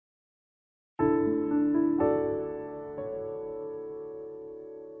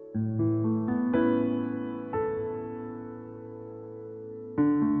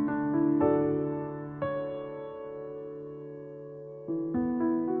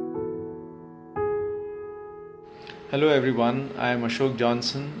Hello everyone, I am Ashok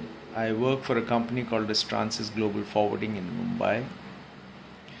Johnson. I work for a company called as Transys Global Forwarding in Mumbai.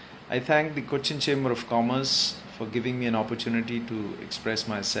 I thank the Cochin Chamber of Commerce for giving me an opportunity to express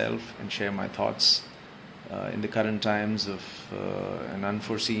myself and share my thoughts in the current times of an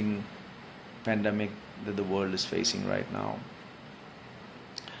unforeseen pandemic that the world is facing right now.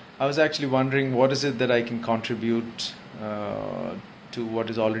 I was actually wondering what is it that I can contribute to what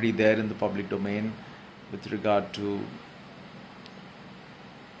is already there in the public domain with regard to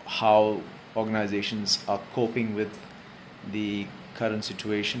how organizations are coping with the current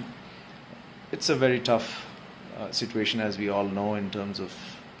situation. It's a very tough situation, as we all know, in terms of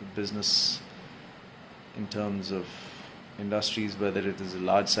the business, in terms of industries, whether it is a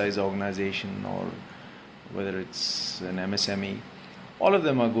large size organization or whether it's an MSME. All of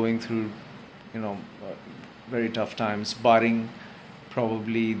them are going through, very tough times, barring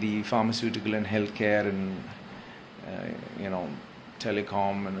probably the pharmaceutical and healthcare and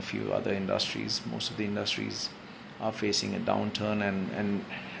telecom and a few other industries. Most of the industries are facing a downturn and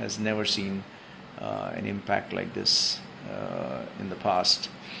has never seen an impact like this in the past.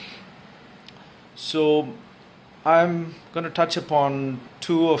 So I'm going to touch upon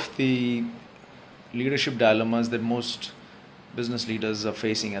two of the leadership dilemmas that most business leaders are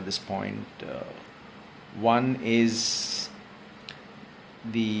facing at this point. One is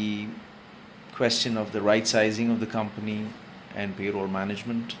the question of the right sizing of the company and payroll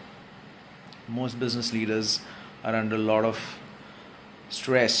management. Most business leaders are under a lot of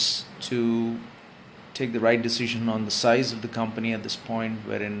stress to take the right decision on the size of the company at this point,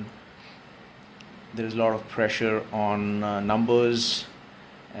 wherein there is a lot of pressure on numbers,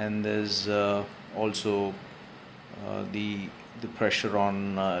 and there's also the pressure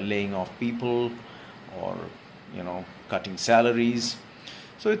on laying off people or cutting salaries.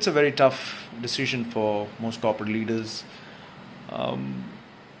 So it's a very tough decision for most corporate leaders.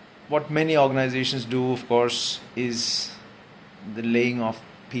 What many organizations do, of course, is the laying off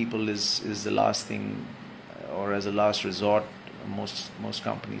people is the last thing, or as a last resort. Most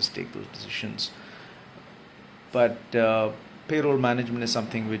companies take those decisions. But payroll management is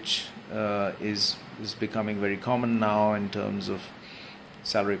something which is becoming very common now in terms of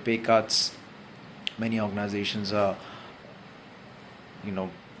salary pay cuts. Many organizations are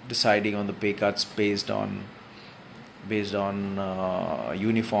deciding on the pay cuts based on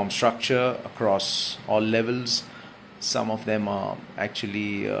uniform structure across all levels. Some of them are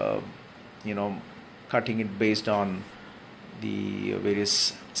actually cutting it based on the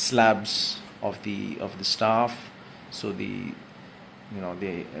various slabs of the staff. So the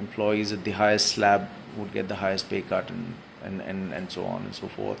employees at the highest slab would get the highest pay cut, and so on and so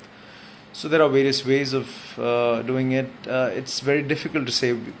forth. So there are various ways of doing it. It's very difficult to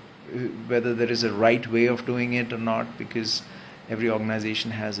say whether there is a right way of doing it or not, because every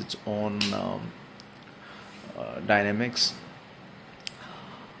organization has its own dynamics.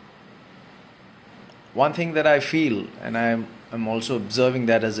 One thing that I feel, and I'm also observing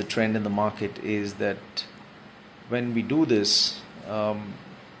that as a trend in the market, is that when we do this, one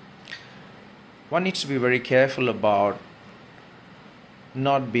needs to be very careful about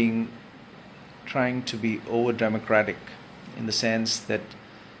not trying to be over democratic, in the sense that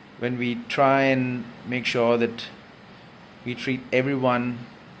when we try and make sure that we treat everyone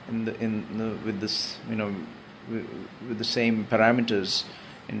with the same parameters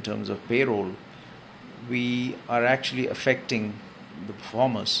in terms of payroll, we are actually affecting the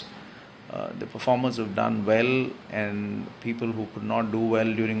performers. The performers have done well, and people who could not do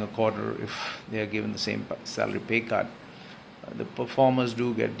well during a quarter, if they are given the same salary pay cut, the performers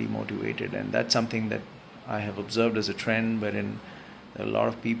do get demotivated. And that's something that I have observed as a trend, wherein there are a lot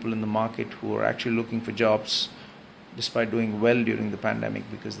of people in the market who are actually looking for jobs despite doing well during the pandemic,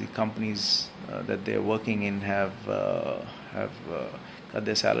 because the companies that they're working in have cut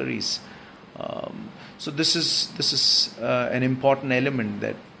their salaries. So this is an important element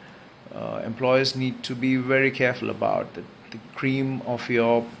that employers need to be very careful about. That the cream of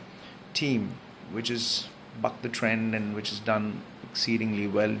your team, which is bucked the trend and which has done exceedingly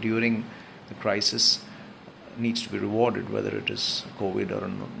well during the crisis, needs to be rewarded, whether it is COVID or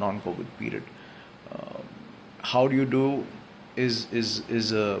a non-COVID period. How do you do is a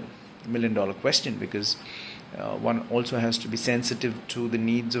 $1 million question, because one also has to be sensitive to the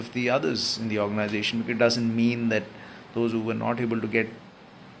needs of the others in the organization. It doesn't mean that those who were not able to get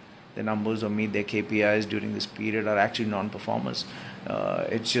the numbers or meet their KPIs during this period are actually non-performers.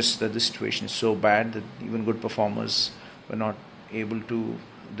 It's just that the situation is so bad that even good performers were not able to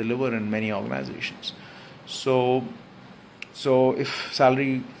deliver in many organizations. So if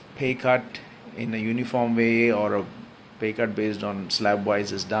salary pay cut in a uniform way or a pay cut based on slab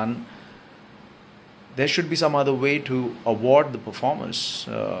wise is done, there should be some other way to award the performers.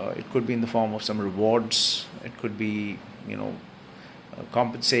 It could be in the form of some rewards. It could be,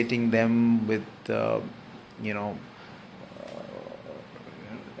 compensating them with,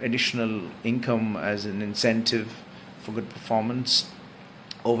 additional income as an incentive for good performance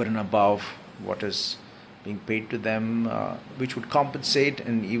over and above what is being paid to them, which would compensate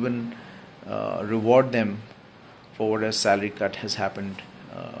and even reward them for what a salary cut has happened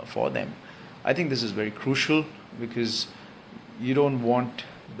for them. I think this is very crucial because you don't want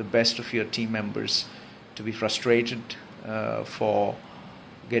the best of your team members to be frustrated for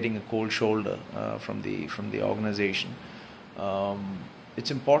getting a cold shoulder from the organization. It's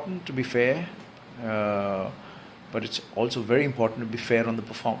important to be fair, but it's also very important to be fair on the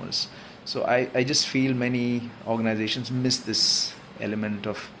performers. So I just feel many organizations miss this element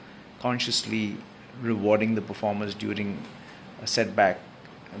of consciously rewarding the performers during a setback.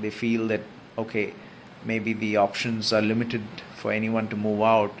 They feel that, okay, maybe the options are limited for anyone to move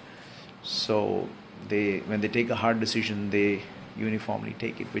out, so when they take a hard decision, they uniformly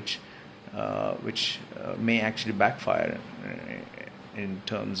take it, which may actually backfire in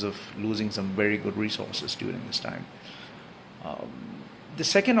terms of losing some very good resources during this time. The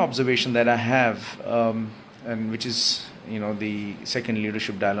second observation that I have, and which is the second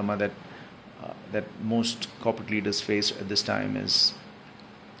leadership dilemma that most corporate leaders face at this time, is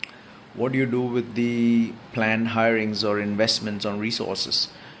what do you do with the planned hirings or investments on resources?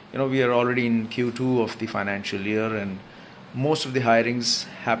 We are already in Q2 of the financial year, and most of the hirings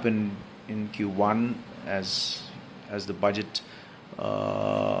happen in Q1 as the budgets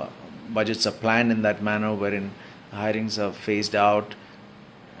are planned in that manner, wherein hirings are phased out,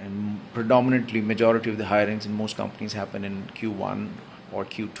 and predominantly majority of the hirings in most companies happen in Q1 or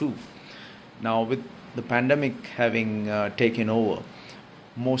Q2. Now, with the pandemic having taken over,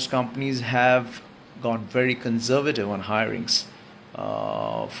 most companies have gone very conservative on hirings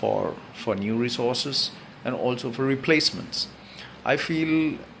for new resources and also for replacements. I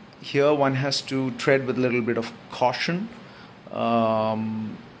feel here one has to tread with a little bit of caution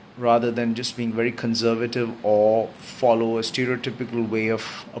rather than just being very conservative or follow a stereotypical way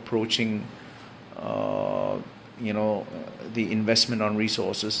of approaching the investment on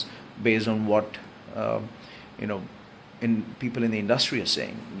resources based on what people in the industry are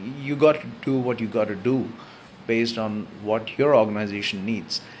saying. You got to do what you got to do based on what your organization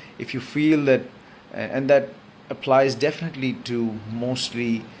needs. If you feel that, and that applies definitely to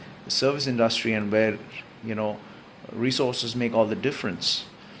mostly the service industry and where resources make all the difference.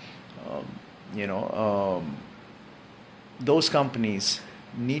 Those companies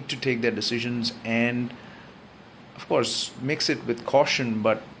need to take their decisions and, of course, mix it with caution,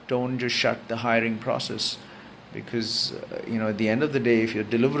 but don't just shut the hiring process. Because at the end of the day, if your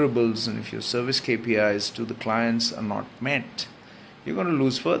deliverables and if your service KPIs to the clients are not met, you're going to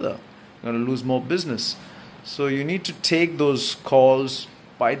lose further. You're going to lose more business. So you need to take those calls,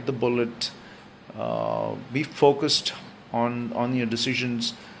 bite the bullet, be focused on your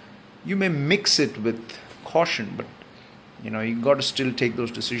decisions. You may mix it with caution, but you got to still take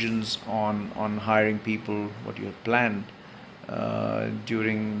those decisions on hiring people, what you have planned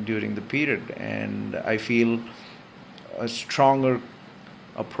during the period. And I feel a stronger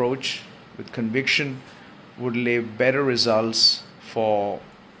approach with conviction would lay better results for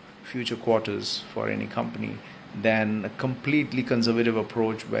future quarters for any company than a completely conservative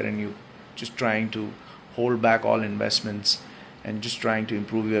approach wherein you just trying to hold back all investments and just trying to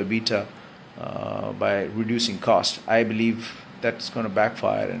improve your EBITDA by reducing cost. I believe that's going to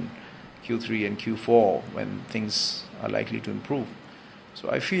backfire in Q3 and Q4 when things are likely to improve. So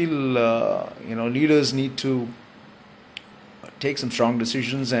I feel leaders need to take some strong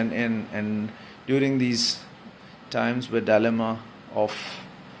decisions, and during these times where dilemma of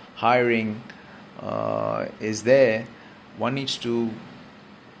hiring is there, one needs to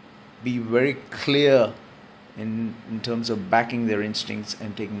be very clear in terms of backing their instincts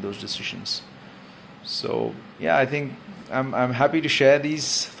and taking those decisions. So yeah, I think I'm happy to share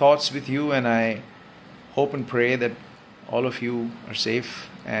these thoughts with you, and I hope and pray that all of you are safe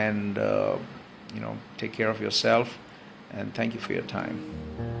and take care of yourself, and thank you for your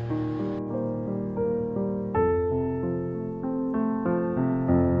time.